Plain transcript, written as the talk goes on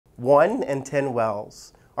1 in 10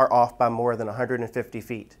 wells are off by more than 150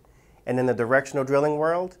 feet. And in the directional drilling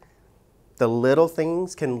world, the little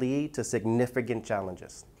things can lead to significant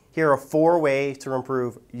challenges. Here are 4 ways to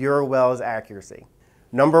improve your well's accuracy.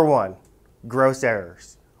 Number 1, gross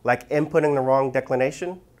errors, like inputting the wrong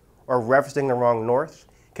declination or referencing the wrong north,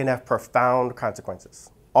 can have profound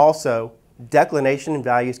consequences. Also, declination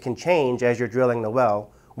values can change as you're drilling the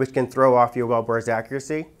well, which can throw off your wellbore's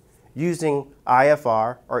accuracy. Using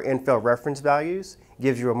IFR, or infill reference values,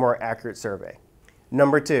 gives you a more accurate survey.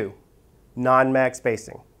 Number 2, non-mag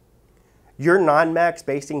spacing. Your non-mag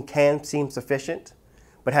spacing can seem sufficient,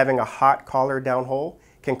 but having a hot collar downhole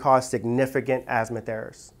can cause significant azimuth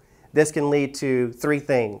errors. This can lead to 3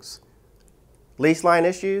 things: lease line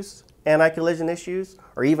issues, anti-collision issues,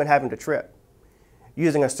 or even having to trip.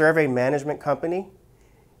 Using a survey management company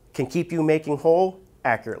can keep you making hole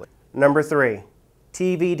accurately. Number 3,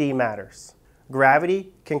 TVD matters.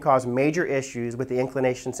 Gravity can cause major issues with the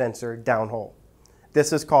inclination sensor downhole.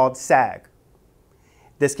 This is called sag.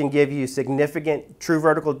 This can give you significant true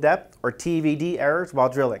vertical depth, or TVD, errors while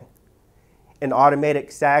drilling. An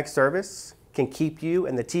automatic sag service can keep you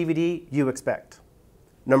in the TVD you expect.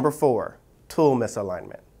 Number 4, tool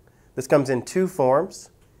misalignment. This comes in 2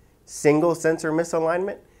 forms: single sensor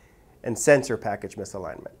misalignment and sensor package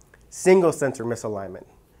misalignment. Single sensor misalignment.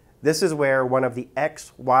 This is where one of the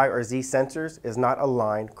X, Y, or Z sensors is not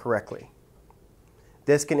aligned correctly.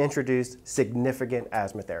 This can introduce significant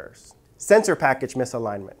azimuth errors. Sensor package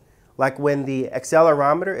misalignment, like when the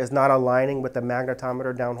accelerometer is not aligning with the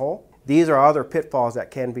magnetometer downhole. These are other pitfalls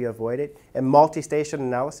that can be avoided, and multi-station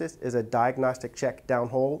analysis is a diagnostic check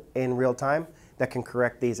downhole in real time that can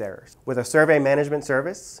correct these errors. With a survey management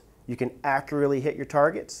service, you can accurately hit your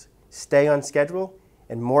targets, stay on schedule,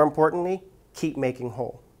 and more importantly, keep making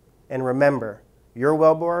hole. And remember, your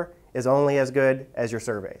wellbore is only as good as your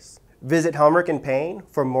surveys. Visit 𝗵𝗏𝗿𝗃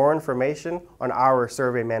for more information on our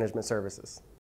survey management services.